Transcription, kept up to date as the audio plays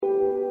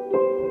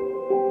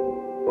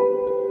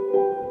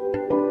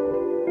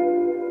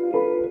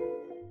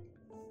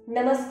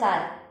नमस्कार.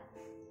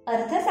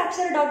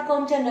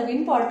 अर्थसाक्षर.com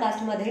नवीन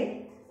पॉडकास्टमध्ये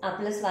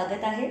आपलं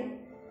स्वागत आहे.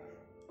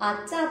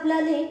 आजचा आपला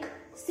लेख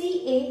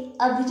CA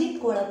अभिजित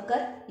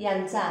कोळपकर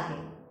यांचा आहे.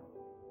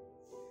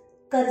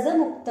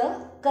 कर्जमुक्त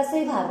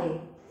कसे व्हावे,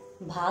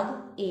 भाग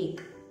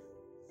 1.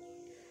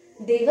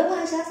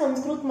 देवभाषा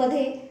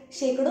संस्कृतमध्ये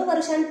शेकडो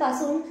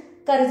वर्षांपासून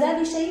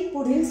कर्जाविषयी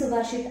पुढील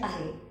सुभाषित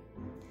आहे.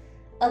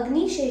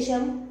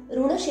 अग्निशेषम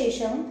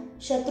ऋणशेषम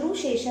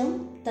शत्रुशेषम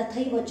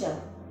तथैव च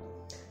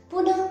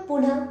पुनः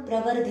पुनः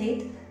प्रवर्धेत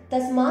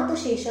तस्मात्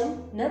शेषम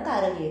न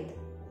कारयेत.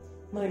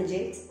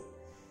 म्हणजेच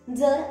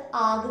जर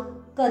आग,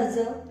 कर्ज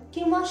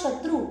किंवा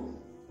शत्रू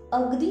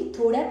अगदी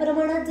थोड्या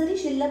प्रमाणात जरी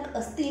शिल्लक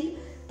असतील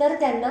तर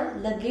त्यांना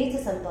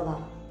लगेच संपवा,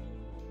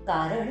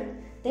 कारण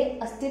ते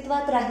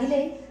अस्तित्वात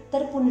राहिले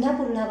तर पुन्हा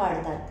पुन्हा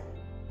वाढतात.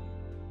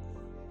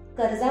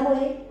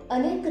 कर्जामुळे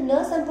अनेक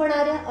न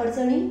संपणाऱ्या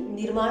अडचणी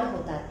निर्माण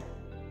होतात.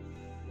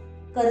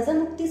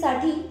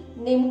 कर्जमुक्तीसाठी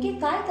नेमके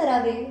काय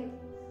करावे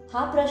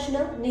हा प्रश्न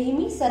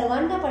नेहमी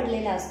सर्वांना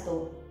पडलेला असतो.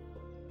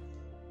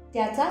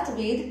 त्याचाच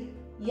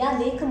वेध या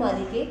लेख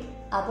मालिकेत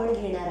आपण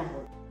घेणार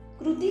आहोत.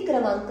 कृती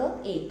क्रमांक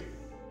 1.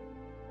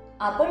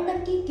 आपण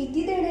नक्की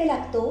किती देणे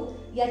लागतो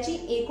याची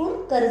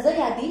एकूण कर्ज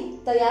यादी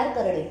तयार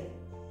करणे.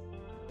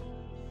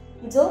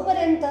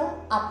 जोपर्यंत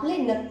आपले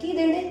नक्की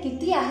देणे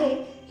किती आहे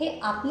हे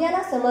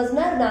आपल्याला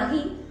समजणार नाही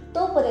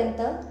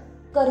तोपर्यंत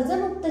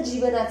कर्जमुक्त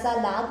जीवनाचा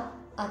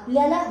लाभ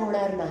आपल्याला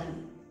होणार नाही.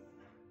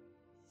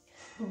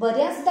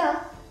 बऱ्याचदा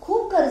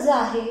खूप कर्ज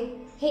आहे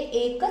हे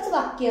एकच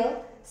वाक्य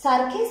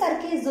सारखे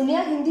सारखे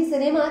जुन्या हिंदी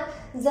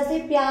सिनेमात जसे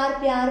प्यार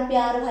प्यार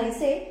प्यार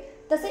व्हायचे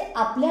तसे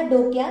आपल्या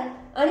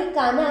डोक्यात आणि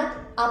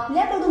कानात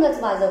आपल्याकडूनच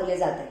वाजवले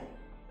जाते.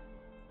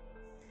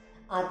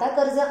 आता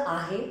कर्ज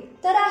आहे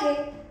तर आहे,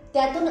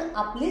 त्यातून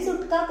आपली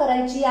सुटका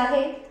करायची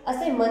आहे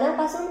असे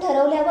मनापासून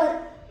ठरवल्यावर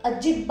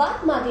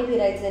अजिबात मागे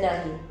फिरायचे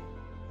नाही.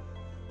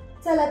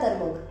 चला तर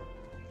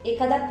मग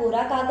एखादा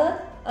कोरा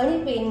कागद आणि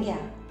पेन घ्या.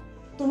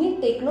 तुम्ही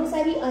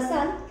टेक्नोसॅव्ही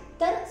असाल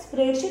तर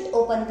स्प्रेडशीट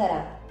ओपन करा.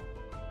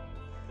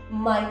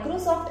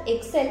 मायक्रोसॉफ्ट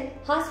एक्सेल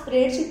हा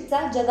स्प्रेडशीटचा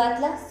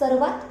जगातला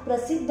सर्वात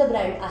प्रसिद्ध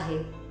ब्रँड आहे.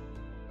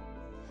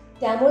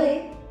 त्यामुळे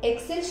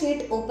एक्सेल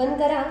शीट ओपन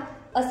करा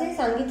असे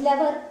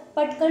सांगितल्यावर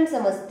पटकन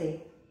समजते.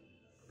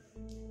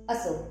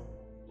 असो,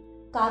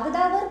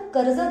 कागदावर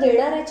कर्ज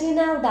देणाऱ्याचे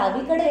नाव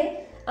डावीकडे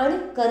आणि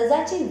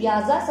कर्जाची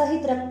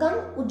व्याजासहित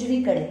रक्कम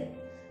उजवीकडे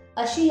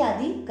अशी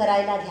यादी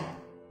करायला घ्या.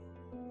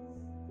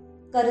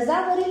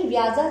 कर्जावरील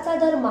व्याजाचा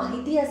दर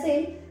माहिती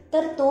असेल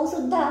तर तो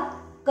सुद्धा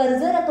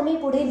कर्ज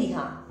रकमेपुढे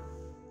लिहा.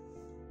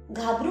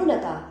 घाबरू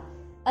नका,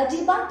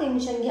 अजिबात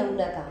टेन्शन घेऊ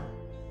नका.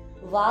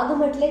 वाघ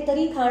म्हटले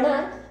तरी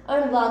खाणार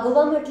आणि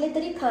वाघोबा म्हटले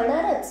तरी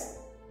खाणारच.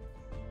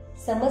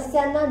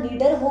 समस्यांना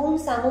निडर होऊन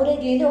सामोरे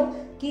गेलो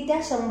की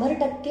त्या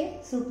 100%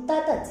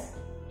 सुटतातच.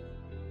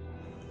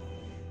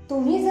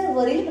 तुम्ही जर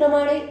वरील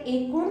प्रमाणे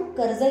एकूण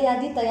कर्ज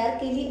यादी तयार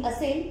केली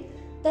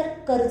असेल तर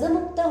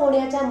कर्जमुक्त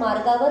होण्याच्या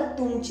मार्गावर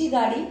तुमची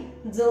गाडी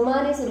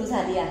जोमाने सुरू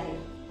झाली आहे.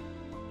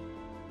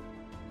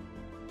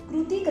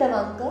 कृती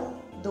क्रमांक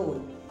 2.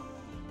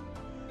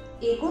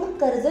 एकूण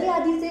कर्ज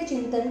यादीचे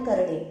चिंतन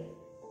करणे.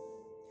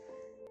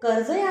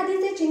 कर्ज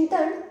यादीचे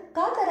चिंतन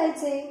का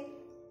करायचे?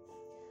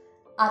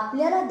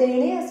 आपल्याला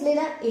देणे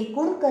असलेल्या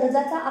एकूण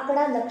कर्जाचा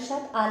आकडा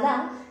लक्षात आला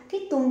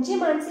की तुमची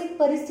मानसिक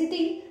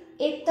परिस्थिती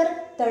एकतर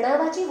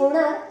तणावाची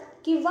होणार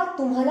किंवा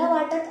तुम्हाला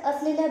वाटत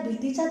असलेल्या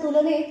भीतीच्या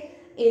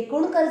तुलनेत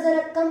एकूण कर्ज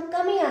रक्कम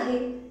कमी आहे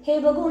हे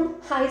बघून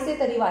हायसे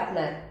तरी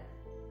वाटणार.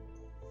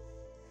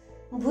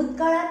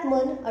 भूतकाळात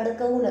मन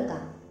अडकवू नका.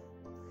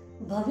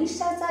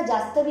 भविष्याचा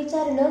जास्त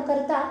विचार न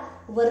करता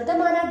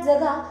वर्तमानात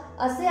जगा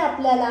असे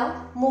आपल्याला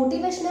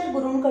मोटिवेशनल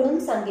गुरूंकडून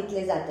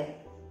सांगितले जाते.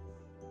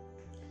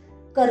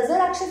 कर्ज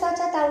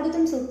राक्षसाच्या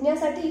तावडीतून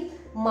सुटण्यासाठी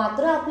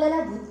मात्र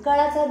आपल्याला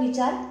भूतकाळाचा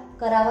विचार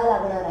करावा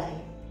लागणार आहे.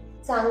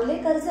 चांगले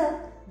कर्ज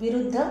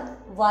विरुद्ध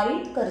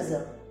वाईट कर्ज.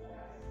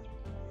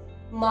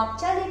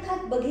 मागच्या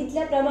लेखात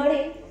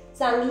बघितल्याप्रमाणे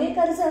चांगले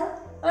कर्ज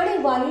आणि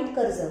वाईट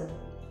कर्ज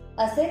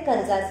असे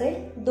कर्जाचे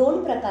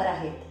 2 प्रकार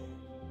आहेत.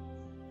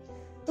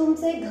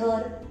 तुमचे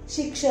घर,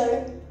 शिक्षण,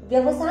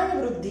 व्यवसाय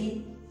वृद्धी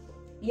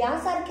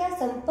यासारख्या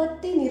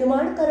संपत्ती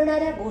निर्माण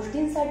करणाऱ्या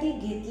गोष्टींसाठी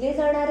घेतले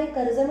जाणारे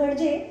कर्ज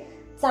म्हणजे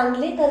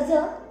चांगले कर्ज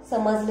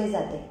समजले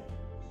जाते.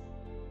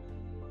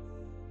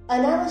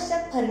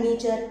 अनावश्यक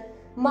फर्निचर,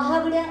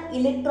 महागड्या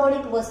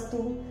इलेक्ट्रॉनिक वस्तू,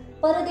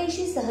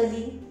 परदेशी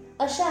सहली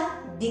अशा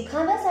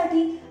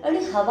दिखाव्यासाठी आणि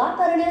हवा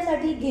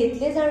करण्यासाठी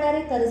घेतले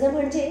जाणारे कर्ज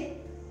म्हणजे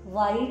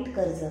वाईट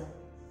कर्ज.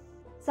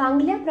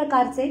 चांगल्या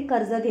प्रकारचे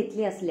कर्ज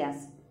घेतले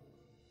असल्यास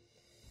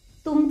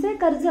तुमचे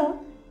कर्ज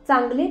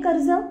चांगले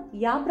कर्ज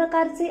या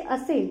प्रकारचे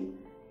असेल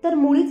तर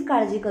मुळीच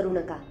काळजी करू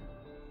नका.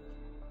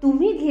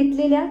 तुम्ही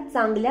घेतलेल्या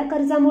चांगल्या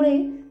कर्जामुळे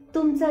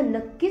तुमचा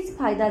नक्कीच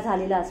फायदा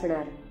झालेला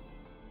असणार.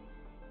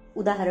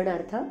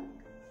 उदाहरणार्थ,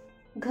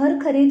 घर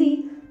खरेदी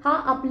हा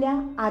आपल्या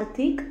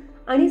आर्थिक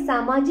आणि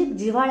सामाजिक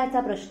जिव्हाळ्याचा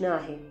प्रश्न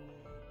आहे.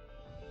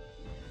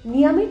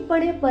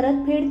 नियमितपणे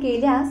परतफेड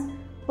केल्यास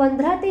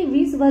 15 ते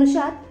 20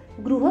 वर्षात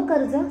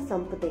गृहकर्ज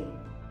संपते.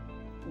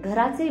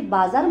 घराचे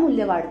बाजार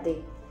मूल्य वाढते.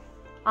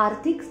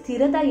 आर्थिक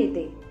स्थिरता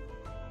येते.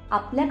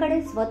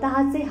 आपल्याकडे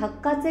स्वतःचे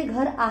हक्काचे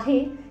घर आहे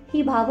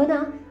ही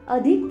भावना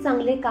अधिक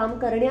चांगले काम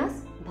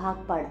करण्यास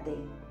भाग पाडते.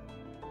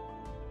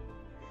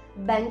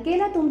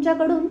 बँकेला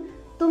तुमच्याकडून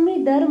तुम्ही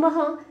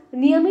दरमहा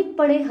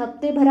नियमितपणे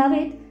हप्ते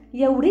भरावेत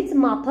एवढीच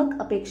माफक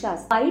अपेक्षा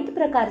असते. वाईट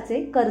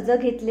प्रकारचे कर्ज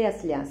घेतले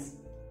असल्यास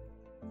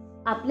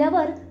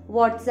आपल्यावर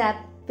व्हॉट्सॲप,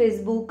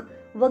 फेसबुक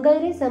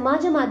वगैरे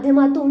समाज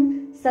माध्यमातून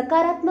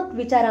सकारात्मक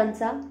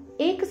विचारांचा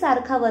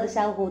एकसारखा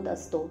वर्षाव होत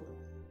असतो.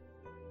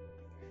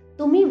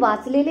 तुम्ही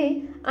वाचलेले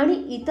आणि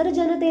इतर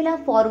जनतेला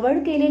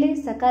फॉरवर्ड केलेले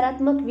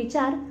सकारात्मक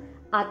विचार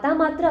आता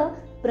मात्र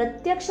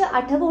प्रत्यक्ष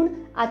आठवून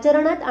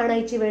आचरणात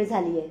आणायची वेळ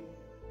झाली आहे.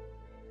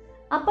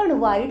 आपण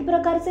वाईट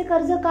प्रकारचे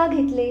कर्ज का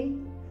घेतले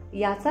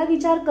याचा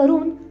विचार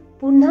करून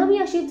पुन्हा मी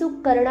अशी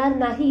चूक करणार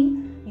नाही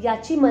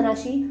याची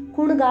मनाशी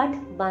खूणगाठ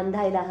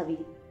बांधायला हवी.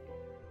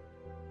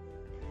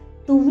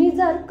 तुम्ही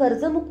जर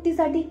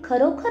कर्जमुक्तीसाठी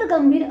खरोखर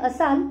गंभीर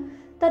असाल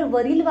तर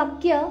वरील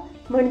वाक्य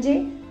म्हणजे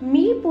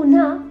मी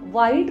पुन्हा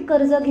वाईट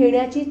कर्ज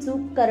घेण्याची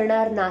चूक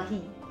करणार नाही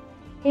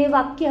हे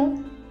वाक्य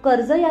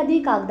कर्ज यादी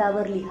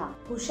कागदावर लिहा.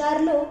 हुशार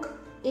लोक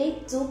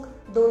एक चूक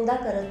दोनदा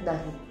करत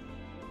नाही.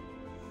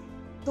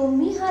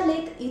 तुम्ही हा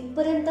लेख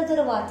इथपर्यंत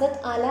जर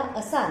वाचत आला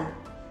असाल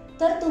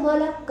तर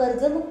तुम्हाला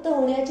कर्जमुक्त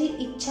होण्याची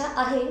इच्छा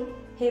आहे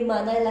हे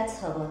मानायलाच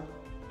हवं.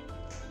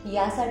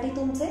 यासाठी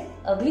तुमचे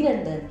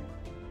अभिनंदन.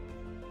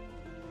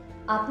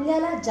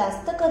 आपल्याला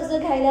जास्त कर्ज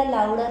घ्यायला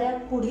लावणाऱ्या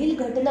पुढील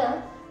घटना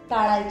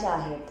टाळायच्या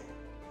आहेत.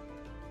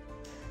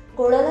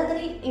 कोणाला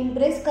तरी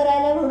इम्प्रेस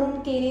करायला म्हणून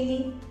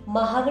केलेली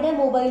महागड्या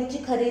मोबाईलची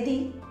खरेदी,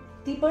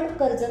 ती पण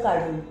कर्ज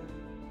काढून.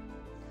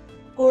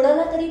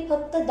 कोणाला तरी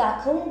फक्त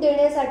दाखवून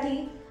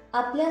देण्यासाठी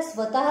आपल्या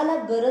स्वतःला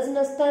गरज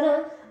नसताना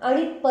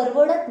आणि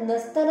परवडत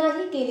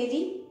नसतानाही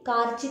केलेली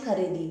कारची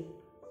खरेदी,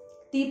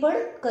 ती पण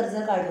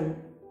कर्ज काढून.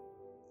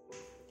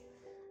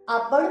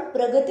 आपण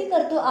प्रगती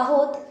करतो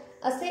आहोत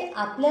असे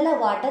आपल्याला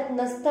वाटत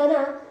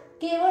नसताना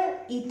केवळ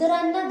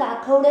इतरांना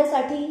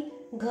दाखवण्यासाठी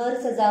घर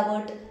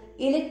सजावट,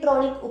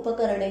 इलेक्ट्रॉनिक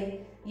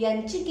उपकरणे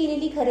यांची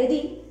केलेली खरेदी,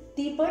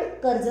 ती पण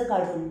कर्ज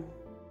काढून.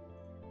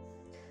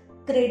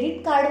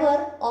 क्रेडिट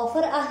कार्डवर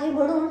ऑफर आहे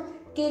म्हणून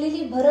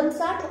केलेली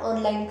भरमसाठ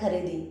ऑनलाईन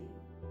खरेदी.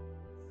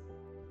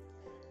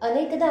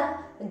 अनेकदा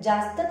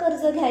जास्त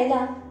कर्ज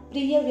घ्यायला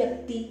प्रिय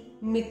व्यक्ती,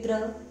 मित्र,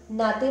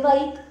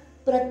 नातेवाईक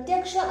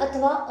प्रत्यक्ष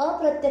अथवा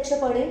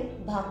अप्रत्यक्षपणे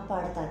भाग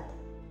पाडतात.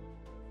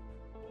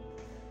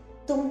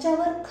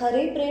 तुमच्यावर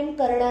खरे प्रेम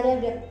करणाऱ्या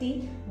व्यक्ती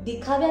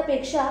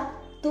दिखाव्यापेक्षा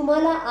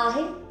तुम्हाला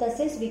आहे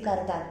तसे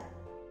स्वीकारतात.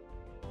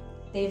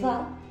 तेव्हा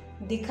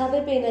दिखावे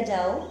पे न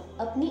जाओ,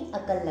 अपनी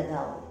अकल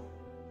लगाओ.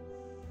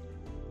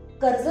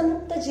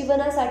 कर्जमुक्त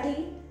जीवनासाठी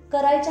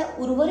करायच्या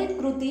उर्वरित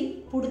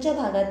कृती पुढच्या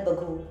भागात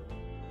बघू.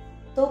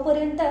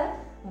 तोपर्यंत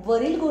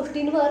वरील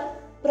गोष्टींवर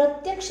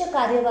प्रत्यक्ष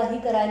कार्यवाही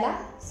करायला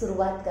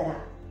सुरुवात करा.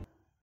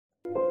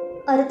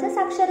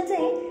 अर्थसाक्षरचे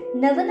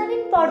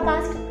नवनवीन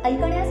पॉडकास्ट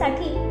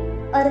ऐकण्यासाठी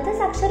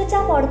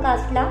अर्थसाक्षरच्या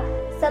पॉडकास्टला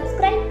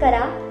सबस्क्राईब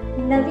करा.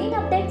 नवीन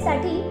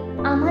अपडेटसाठी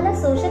आम्हाला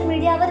सोशल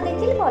मीडियावर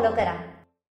देखील फॉलो करा.